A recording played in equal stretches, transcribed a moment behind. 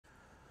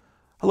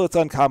Hello, it's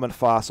Uncommon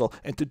Fossil,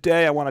 and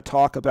today I want to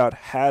talk about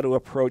how to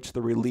approach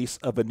the release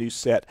of a new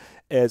set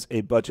as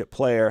a budget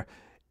player,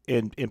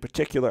 in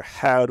particular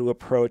how to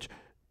approach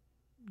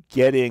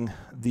getting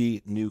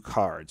the new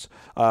cards.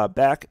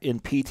 Back in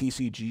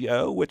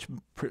PTCGO,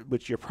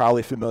 which you're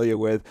probably familiar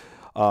with,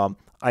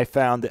 I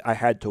found that I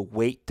had to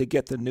wait to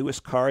get the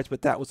newest cards,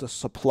 but that was a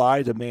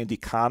supply-demand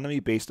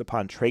economy based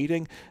upon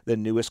trading. The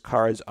newest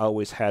cards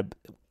always had,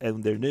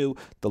 and they're new,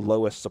 the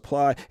lowest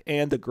supply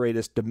and the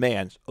greatest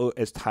demand.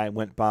 As time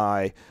went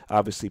by,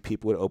 obviously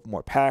people would open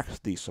more packs,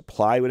 the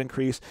supply would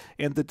increase,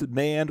 and the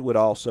demand would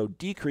also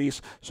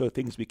decrease, so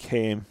things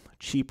became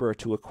cheaper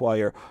to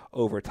acquire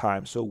over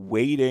time. So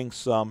waiting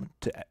some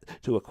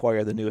to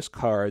acquire the newest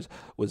cards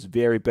was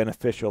very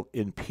beneficial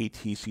in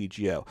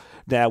PTCGO.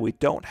 Now, we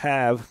don't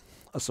have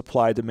a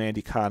supply-demand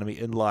economy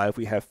in live.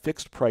 We have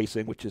fixed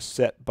pricing, which is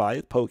set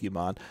by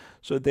Pokemon,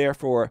 so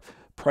therefore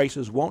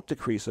prices won't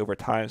decrease over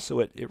time.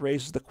 So it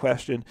raises the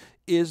question,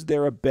 is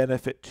there a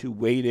benefit to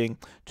waiting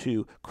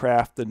to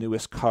craft the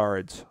newest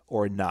cards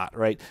or not,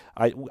 right?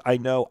 I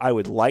know I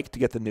would like to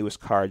get the newest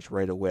cards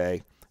right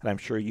away, and I'm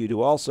sure you do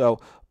also,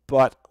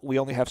 but we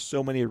only have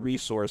so many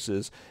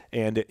resources,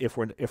 and if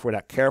we're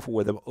not careful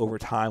with them over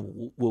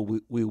time,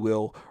 we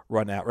will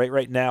run out.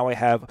 Right now I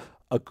have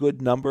a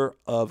good number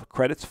of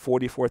credits,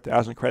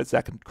 44,000 credits.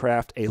 That can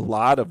craft a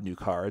lot of new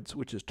cards,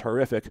 which is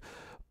terrific.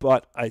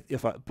 But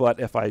if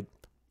I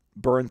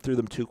burn through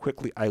them too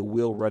quickly, I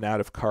will run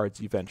out of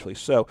cards eventually.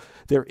 So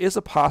there is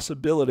a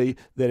possibility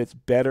that it's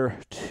better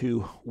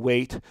to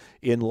wait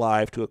in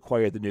live to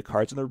acquire the new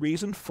cards. And the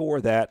reason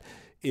for that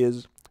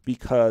is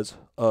because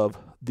of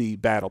the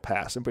Battle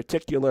Pass. In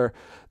particular,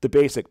 the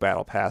basic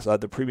Battle Pass.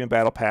 The Premium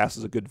Battle Pass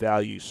is a good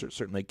value. You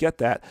certainly get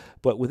that.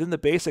 But within the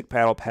basic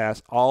Battle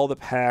Pass, all the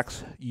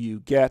packs you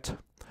get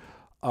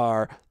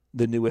are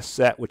the newest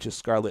set, which is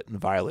Scarlet and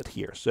Violet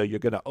here. So you're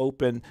going to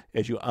open,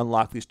 as you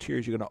unlock these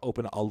tiers, you're going to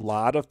open a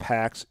lot of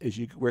packs as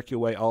you work your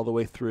way all the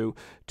way through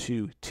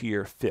to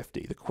tier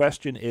 50. The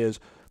question is,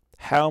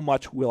 how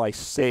much will I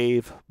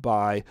save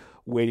by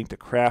waiting to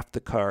craft the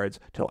cards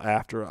till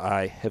after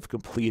I have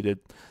completed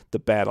the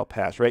Battle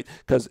Pass, right?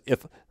 Because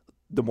if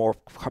the more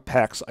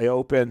packs I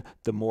open,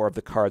 the more of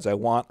the cards I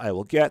want I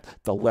will get,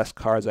 the less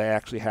cards I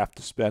actually have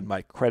to spend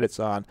my credits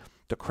on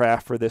to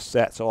craft for this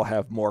set, so I'll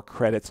have more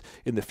credits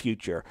in the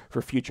future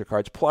for future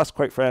cards. Plus,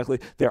 quite frankly,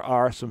 there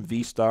are some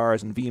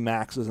V-Stars and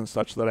V-Maxes and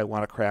such that I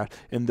want to craft,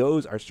 and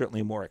those are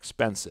certainly more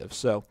expensive.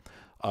 So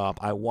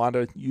I want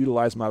to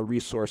utilize my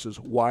resources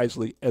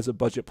wisely as a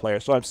budget player.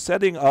 So I'm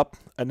setting up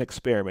an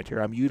experiment here.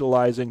 I'm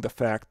utilizing the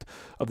fact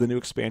of the new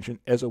expansion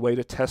as a way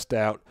to test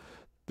out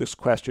this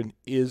question: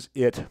 is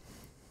it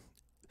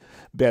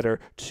better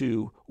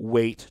to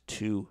wait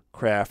to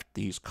craft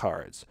these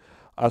cards?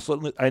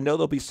 So I know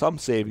there'll be some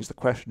savings. The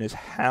question is,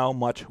 how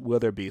much will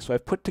there be? So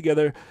I've put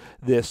together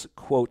this,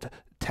 quote,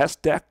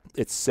 test deck.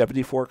 It's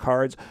 74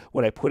 cards.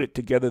 When I put it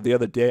together the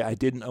other day, I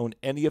didn't own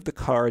any of the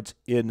cards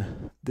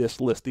in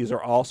this list. These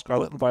are all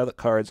Scarlet and Violet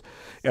cards,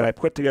 and I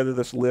put together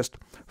this list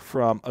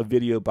from a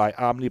video by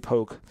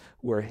Omnipoke,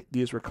 where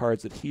these were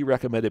cards that he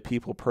recommended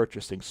people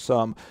purchasing.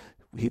 Some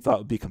he thought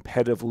would be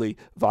competitively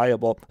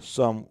viable.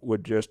 Some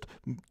would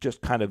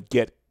just kind of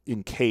get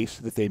in case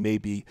that they may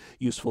be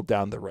useful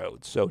down the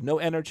road. So no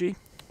energy,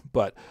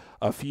 but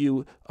a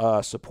few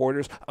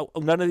supporters.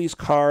 None of these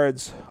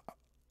cards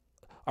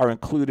are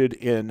included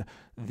in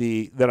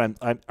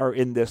are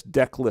in this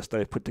deck list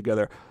that I put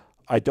together.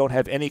 I don't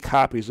have any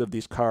copies of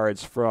these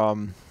cards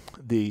from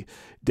the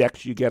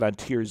decks you get on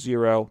Tier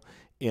 0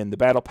 in the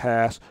Battle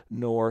Pass,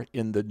 nor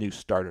in the new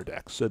starter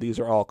deck. So these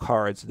are all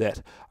cards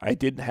that I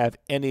didn't have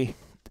any,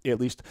 at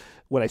least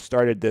when I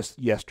started this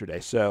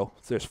yesterday. So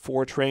there's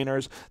 4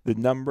 trainers, the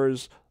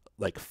numbers,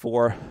 like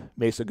 4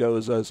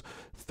 Mesagozas,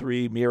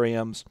 3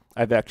 Miriams.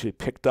 I've actually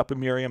picked up a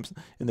Miriam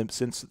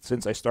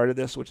since I started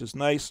this, which is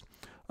nice.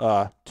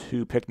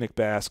 2 Picnic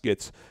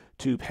Baskets,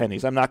 2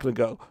 Pennies. I'm not going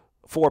to go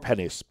 4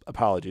 Pennies,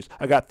 apologies.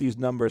 I got these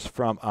numbers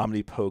from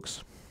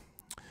Omnipoke's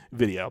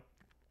video.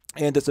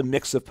 And it's a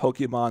mix of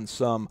Pokemon,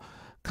 some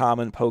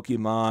common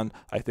Pokemon.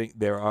 I think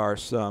there are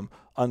some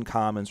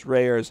uncommons,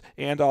 rares,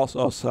 and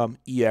also some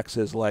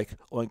EXs like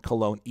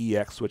Oinkologne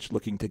EX, which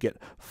looking to get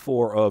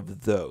 4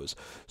 of those.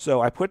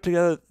 So I put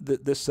together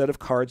this set of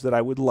cards that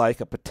I would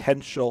like, a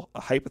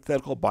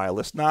hypothetical buy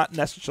list. Not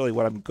necessarily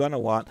what I'm going to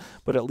want,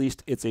 but at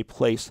least it's a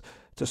place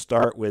to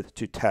start with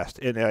to test.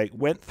 And I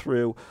went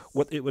through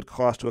what it would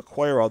cost to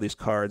acquire all these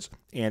cards,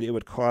 and it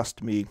would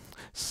cost me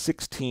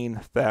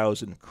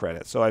 16,000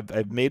 credits. So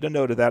I've made a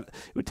note of that.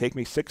 It would take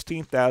me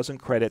 16,000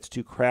 credits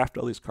to craft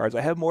all these cards.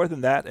 I have more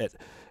than that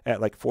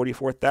at like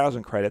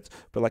 44,000 credits,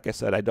 but like I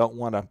said, I don't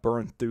want to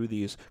burn through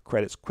these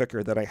credits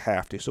quicker than I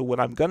have to. So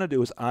what I'm going to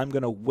do is I'm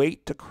going to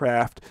wait to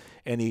craft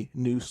any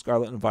new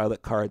Scarlet and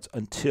Violet cards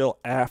until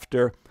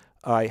after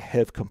I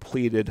have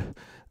completed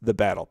the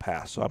Battle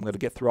Pass. So I'm going to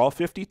get through all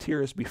 50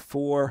 tiers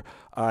before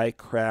I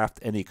craft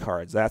any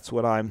cards. That's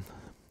what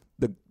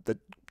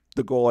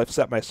the goal I've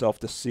set myself,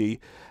 to see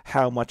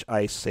how much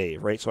I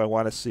save, right? So I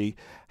want to see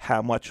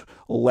how much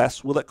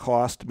less will it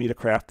cost me to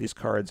craft these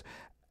cards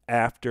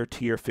after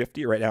tier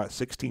 50, right now at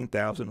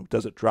 16,000.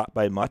 Does it drop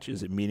by much?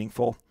 Is it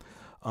meaningful?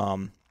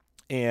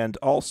 And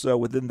also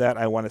within that,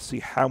 I want to see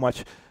how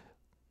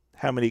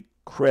many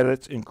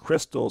credits and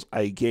crystals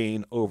I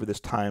gain over this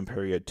time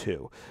period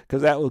too,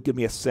 because that will give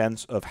me a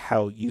sense of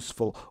how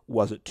useful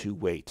was it to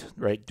wait,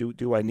 right?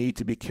 Do I need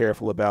to be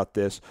careful about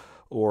this,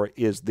 or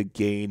is the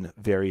gain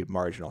very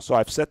marginal? So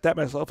I've set that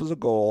myself as a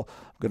goal.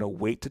 I'm going to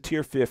wait to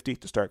tier 50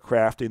 to start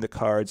crafting the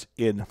cards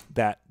in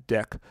that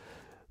deck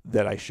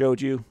that I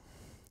showed you.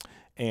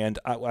 And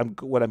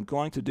what I'm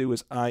going to do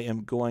is I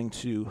am going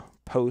to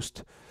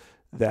post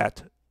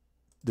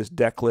this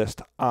deck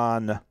list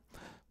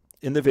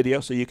in the video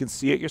so you can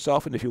see it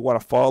yourself. And if you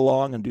want to follow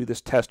along and do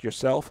this test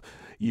yourself,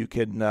 you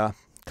can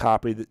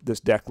copy this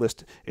deck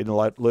list and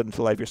let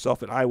into life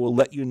yourself, and I will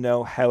let you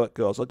know how it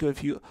goes. I'll give a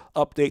few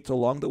updates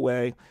along the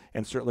way,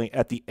 and certainly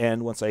at the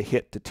end, once I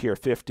hit to tier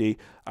 50,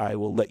 I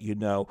will let you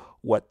know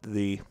what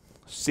the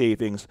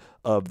savings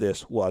of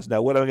this was.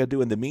 Now, what I'm going to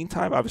do in the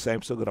meantime, obviously,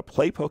 I'm still going to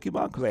play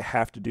Pokemon because I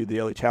have to do the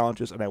daily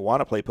challenges, and I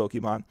want to play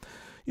Pokemon.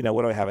 You know,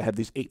 what do I have? I have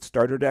these 8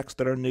 starter decks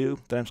that are new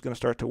that I'm just going to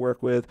start to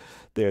work with.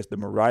 There's the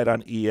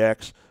Miraidon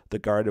EX, the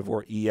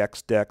Gardevoir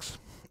EX decks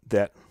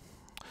that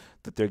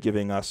they're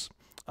giving us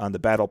on the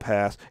Battle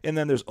Pass, and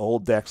then there's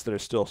old decks that are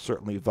still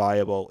certainly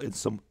viable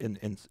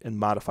in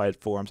modified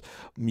forms.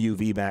 Mew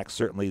VMAX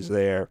certainly is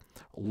there.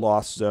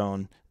 Lost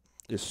Zone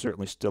is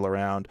certainly still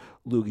around.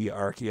 Lugia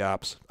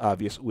Archeops,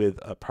 obvious, with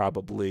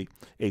probably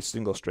a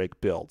single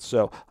strike build.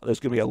 So there's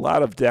going to be a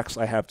lot of decks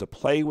I have to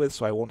play with,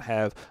 so I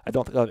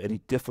don't think I'll have any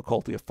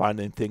difficulty of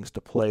finding things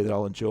to play that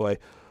I'll enjoy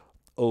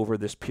over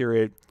this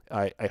period.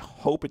 I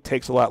hope it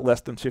takes a lot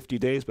less than 50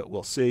 days, but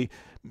we'll see.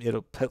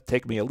 It'll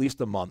take me at least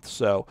a month.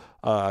 So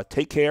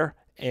take care,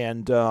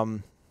 and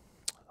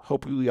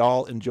hope we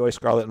all enjoy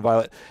Scarlet and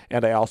Violet.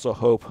 And I also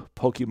hope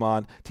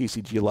Pokemon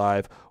TCG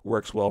Live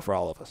works well for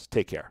all of us.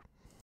 Take care.